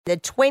The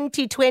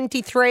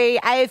 2023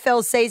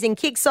 AFL season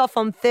kicks off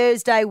on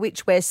Thursday,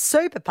 which we're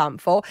super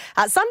pumped for.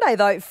 Sunday,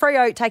 though,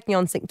 Freo taking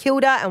on St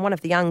Kilda, and one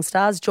of the young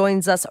stars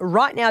joins us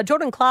right now.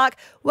 Jordan Clark,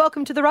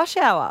 welcome to the Rush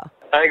Hour.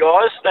 Hey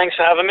guys, thanks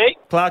for having me.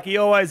 Clarky,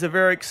 always a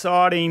very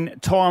exciting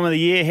time of the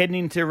year heading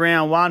into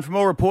round one. From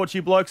all reports,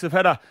 you blokes have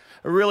had a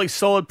really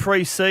solid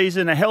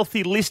pre-season, a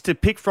healthy list to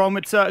pick from.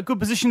 It's a good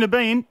position to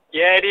be in.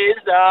 Yeah, it is.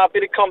 A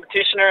bit of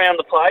competition around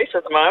the place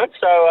at the moment,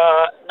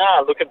 so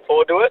looking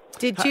forward to it.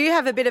 Did you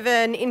have a bit of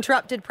an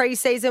interrupted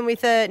pre-season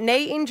with a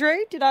knee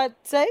injury, did I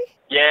say?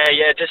 Yeah,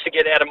 just to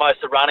get out of most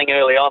of the running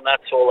early on,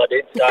 that's all I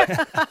did. So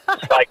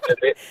just faked it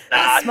a bit.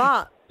 That's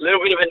smart. A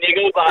little bit of a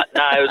niggle, but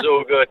it was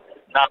all good.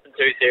 Nothing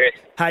too serious.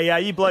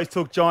 Hey, you blokes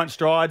took giant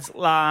strides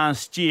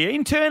last year.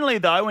 Internally,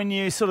 though, when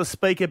you sort of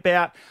speak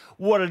about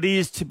what it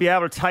is to be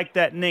able to take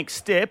that next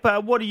step,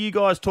 what do you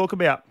guys talk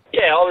about?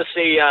 Yeah,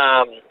 obviously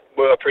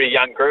we were a pretty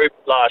young group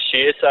last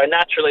year, so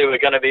naturally we're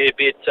going to be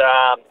a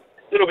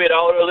little bit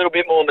older, a little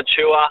bit more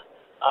mature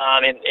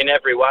in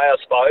every way, I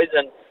suppose.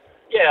 And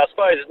yeah, I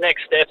suppose the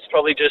next step's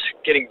probably just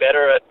getting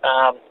better at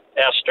our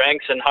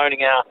strengths and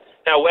honing our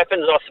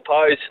weapons, I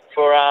suppose,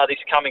 for this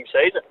coming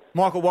season.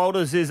 Michael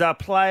Walters is a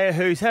player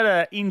who's had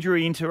an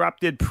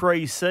injury-interrupted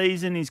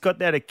pre-season. He's got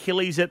that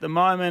Achilles at the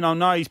moment. I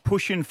know he's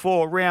pushing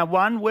for round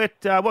one. What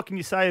can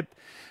you say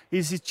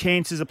is his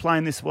chances of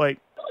playing this week?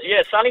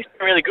 Yeah, Sonny's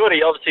been really good.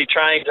 He obviously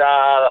trained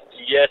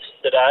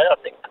yesterday. I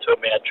think that's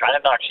when we had training.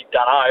 I actually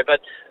don't know,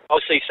 but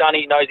obviously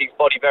Sonny knows his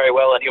body very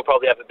well, and he'll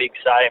probably have a big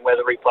say in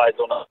whether he plays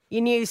or not.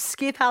 Your new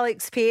skip,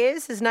 Alex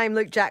Pearce, has named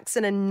Luke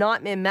Jackson a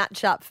nightmare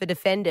matchup for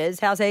defenders.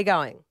 How's he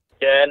going?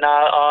 Yeah,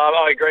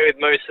 I agree with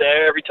Moose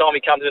there. Every time he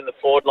comes in the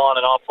forward line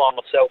and I find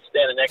myself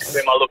standing next to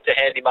him, I look to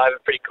hand him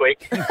over pretty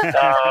quick.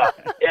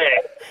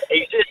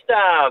 He's just,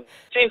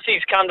 since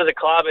he's come to the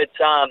club, it's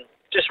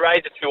just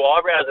raised a few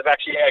eyebrows of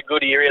actually how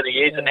good he really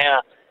is and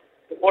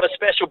what a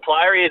special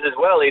player he is as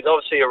well. He's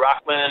obviously a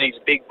ruckman,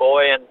 he's a big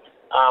boy, and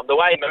the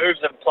way he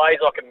moves and plays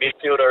like a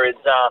midfielder is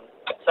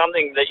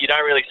something that you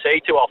don't really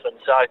see too often.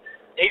 So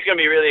he's going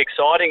to be really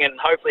exciting, and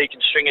hopefully he can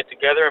string it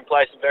together and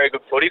play some very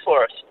good footy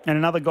for us. And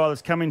another guy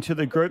that's come into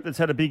the group that's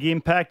had a big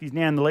impact, he's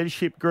now in the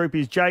leadership group,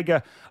 is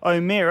Jager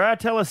O'Meara.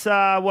 Tell us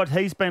what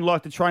he's been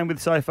like to train with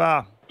so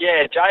far.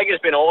 Yeah, Jager's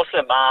been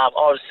awesome.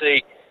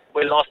 Obviously,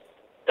 we lost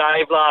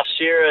Dave last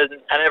year,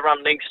 and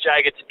everyone links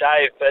Jager to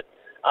Dave, but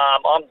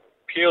I'm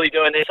purely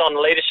doing this on a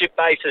leadership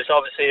basis,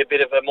 obviously a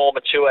bit of a more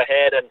mature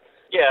head, and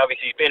yeah,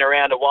 obviously he's been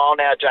around a while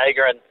now,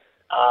 Jager, and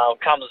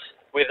comes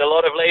with a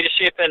lot of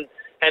leadership, and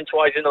hence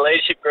why he's in the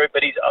leadership group.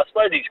 But I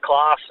suppose his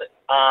class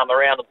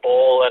around the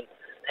ball and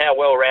how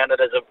well-rounded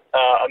as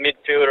a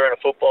midfielder and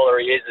a footballer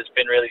he is has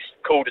been really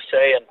cool to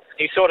see. And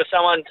he's sort of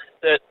someone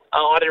that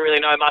I didn't really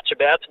know much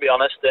about, to be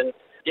honest. And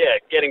yeah,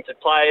 getting to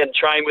play and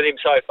train with him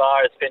so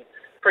far, it's been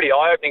pretty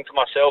eye-opening for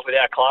myself with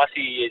how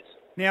classy he is.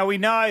 Now, we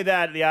know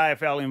that the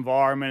AFL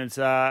environment, it's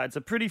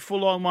a pretty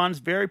full-on one.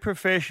 It's very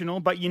professional,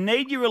 but you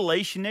need your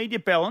release, you need your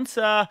balance.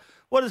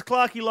 What does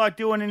Clarkie like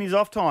doing in his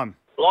off time?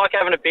 Like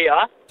having a beer.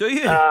 Do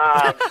you?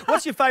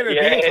 What's your favourite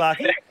beer,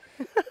 Clarkie?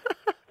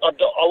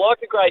 I like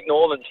the Great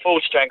Northerns,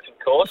 full strength,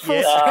 of course.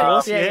 Full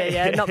strength,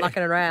 yeah. Not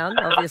mucking around,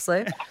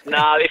 obviously.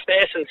 No, if the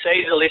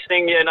S&Cs are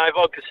listening, no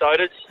vodka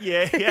sodas.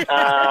 Yeah.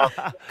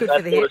 Good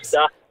for the hips.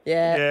 Stuff.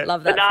 Yeah,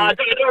 love that. But I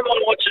don't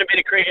mind watching a bit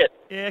of cricket.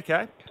 Yeah,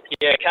 okay.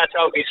 Yeah, catch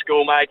up with my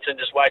schoolmates and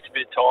just waste a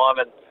bit of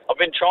time. And I've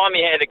been trying my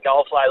hand at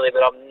golf lately,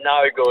 but I'm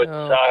no good.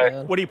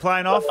 God. What are you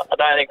playing off? I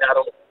don't think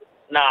that'll...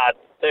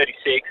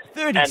 36.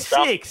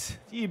 36?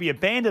 You'd be a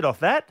bandit off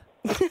that.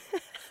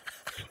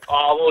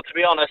 Well, to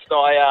be honest,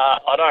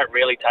 I don't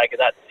really take it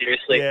that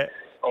seriously. Yeah.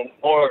 I'm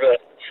more of a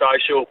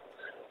social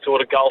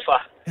sort of golfer.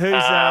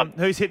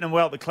 Who's hitting them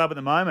well at the club at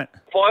the moment?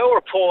 By all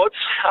reports,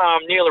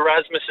 Neil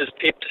Erasmus has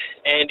pipped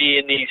Andy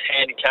in these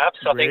handicaps.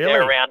 I think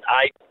they're around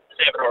 7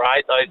 or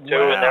 8, those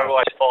two, and they're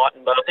always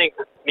fighting. But I think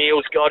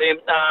Neil's got him.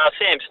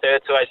 Sam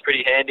Sturtway's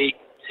pretty handy.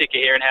 Sick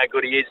of hearing how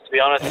good he is, to be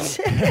honest.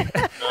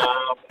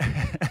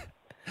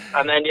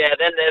 And then,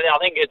 I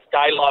think it's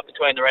daylight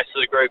between the rest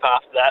of the group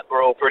after that.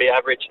 We're all pretty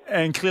average.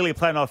 And clearly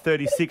playing off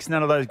 36,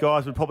 none of those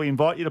guys would probably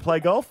invite you to play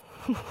golf?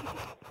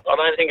 I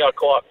don't think I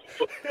quite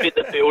fit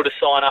the bill to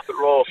sign up at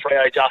Royal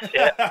Freo just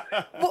yet.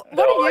 What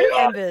are you,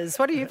 Embers?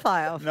 What do you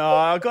play off? No,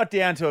 I got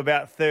down to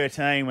about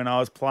 13 when I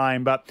was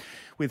playing, but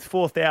with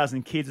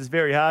 4,000 kids, it's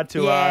very hard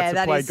to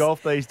play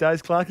golf these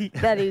days, Clarkie.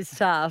 That is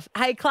tough.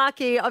 Hey,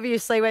 Clarkie,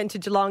 obviously went to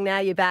Geelong now.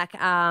 You're back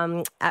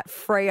at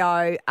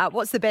Freo.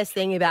 What's the best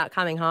thing about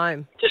coming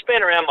home? Just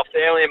being around my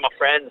family and my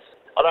friends.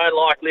 I don't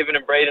like living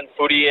and breathing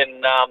footy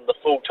in the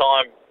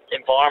full-time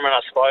environment,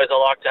 I suppose. I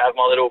like to have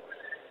my little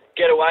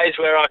getaways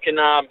where I can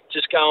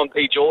just go and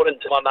be Jordan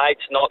to my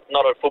mates, not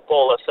a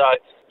footballer. So,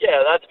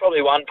 yeah, that's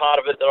probably one part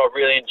of it that I've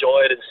really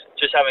enjoyed, is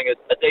just having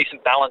a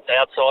decent balance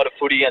outside of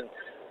footy and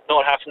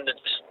not having to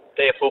just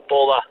be a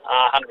footballer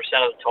 100%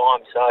 of the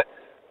time. So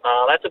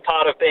that's a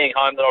part of being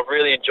home that I've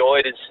really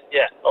enjoyed, is,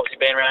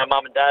 obviously being around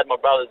mum and dad, my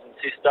brothers and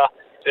sister,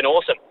 it's been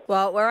awesome.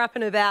 Well, we're up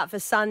and about for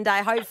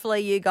Sunday. Hopefully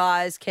you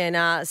guys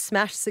can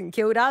smash St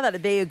Kilda.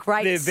 That'd be a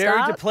great They're start.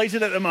 very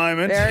depleted at the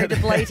moment. Very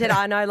depleted.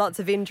 I know lots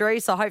of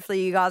injuries, so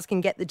hopefully you guys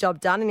can get the job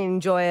done and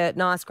enjoy a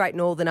nice, great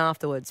Northern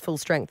afterwards. Full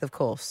strength, of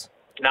course.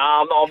 No,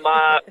 I'm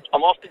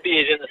off the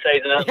beers in the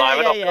season at the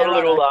moment. I've got a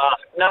little,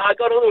 I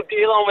got a little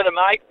deal on with a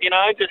mate.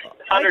 Just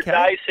 100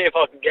 days, see if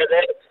I can get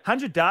there.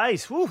 100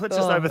 days. Whew, that's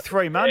just over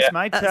 3 months,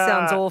 mate. That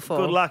sounds awful.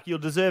 Good luck. You'll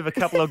deserve a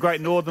couple of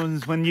great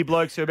Northerns when you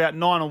blokes are about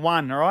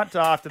 9-1. All right,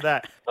 after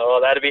that.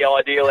 Oh, that'd be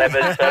ideal,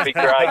 Evans. That'd be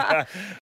great.